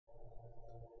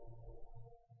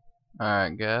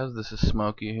Alright guys, this is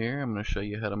Smoky here. I'm going to show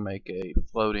you how to make a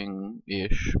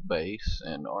floating-ish base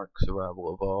in Ark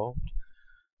Survival Evolved.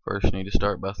 First you need to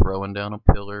start by throwing down a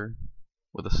pillar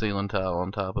with a ceiling tile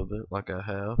on top of it, like I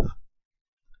have.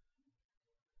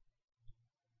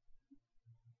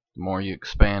 The more you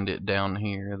expand it down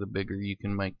here, the bigger you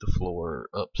can make the floor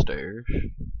upstairs.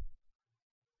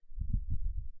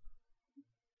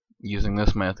 Using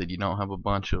this method, you don't have a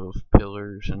bunch of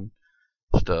pillars and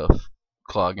stuff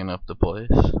clogging up the place.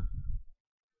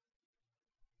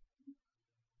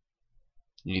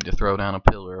 You need to throw down a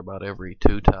pillar about every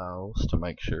 2 tiles to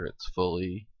make sure it's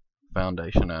fully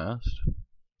foundationized,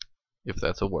 if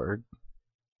that's a word.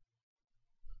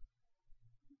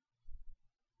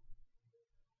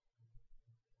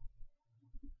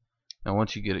 And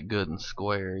once you get it good and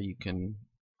square, you can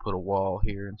put a wall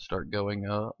here and start going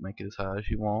up, make it as high as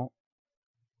you want.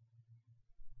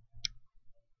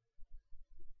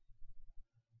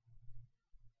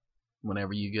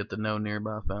 Whenever you get the no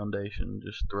nearby foundation,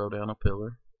 just throw down a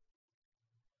pillar.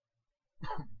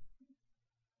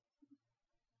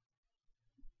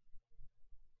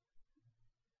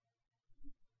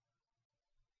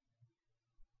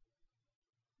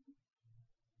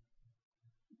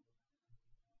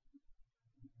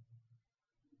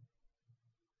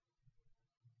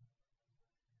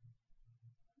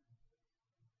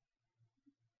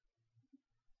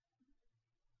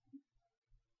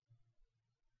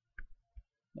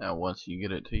 Now once you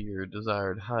get it to your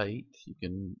desired height, you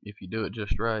can, if you do it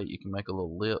just right, you can make a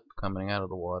little lip coming out of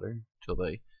the water till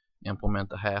they implement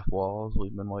the half walls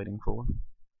we've been waiting for.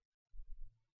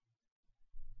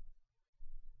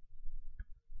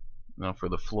 Now for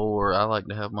the floor, I like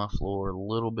to have my floor a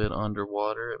little bit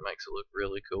underwater. It makes it look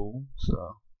really cool. So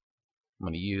I'm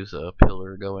going to use a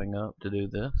pillar going up to do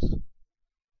this.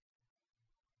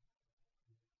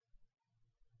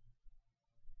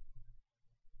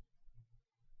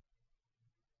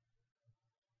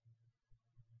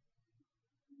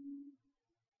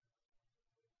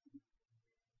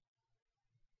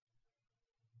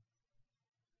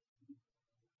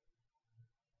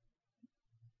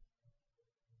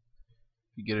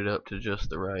 If you get it up to just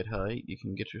the right height, you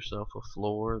can get yourself a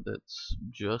floor that's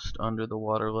just under the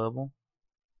water level.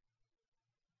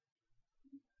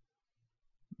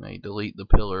 Now you delete the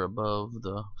pillar above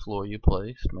the floor you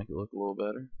placed to make it look a little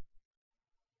better.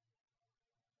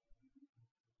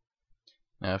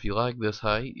 Now if you like this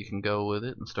height, you can go with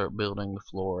it and start building the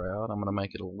floor out. I'm going to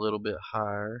make it a little bit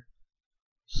higher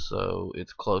so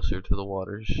it's closer to the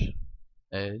water's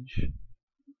edge.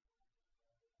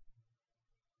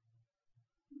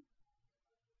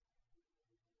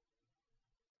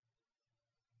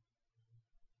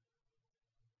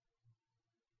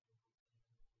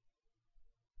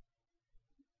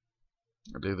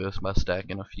 I do this by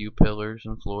stacking a few pillars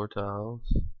and floor tiles.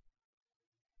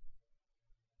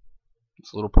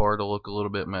 This little part will look a little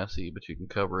bit messy, but you can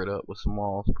cover it up with some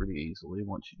walls pretty easily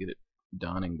once you get it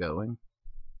done and going.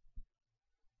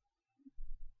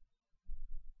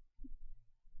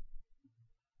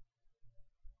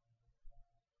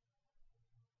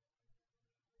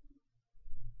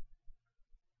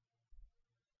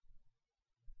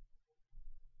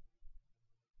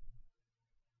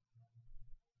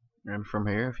 And from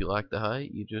here, if you like the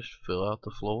height, you just fill out the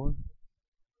floor.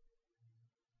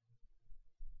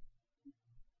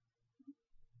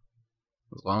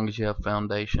 As long as you have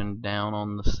foundation down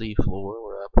on the sea floor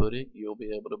where I put it, you'll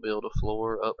be able to build a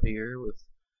floor up here with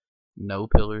no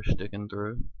pillars sticking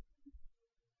through.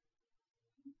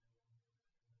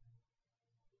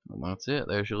 And that's it.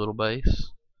 There's your little base,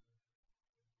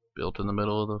 built in the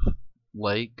middle of the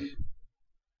lake.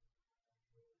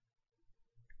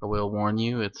 I will warn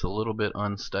you, it's a little bit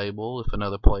unstable. If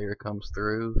another player comes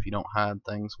through, if you don't hide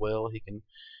things well, he can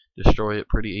destroy it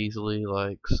pretty easily,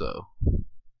 like so.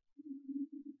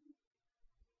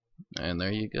 And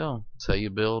there you go. That's how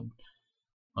you build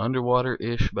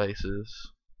underwater-ish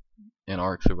bases in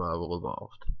Ark Survival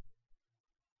Evolved.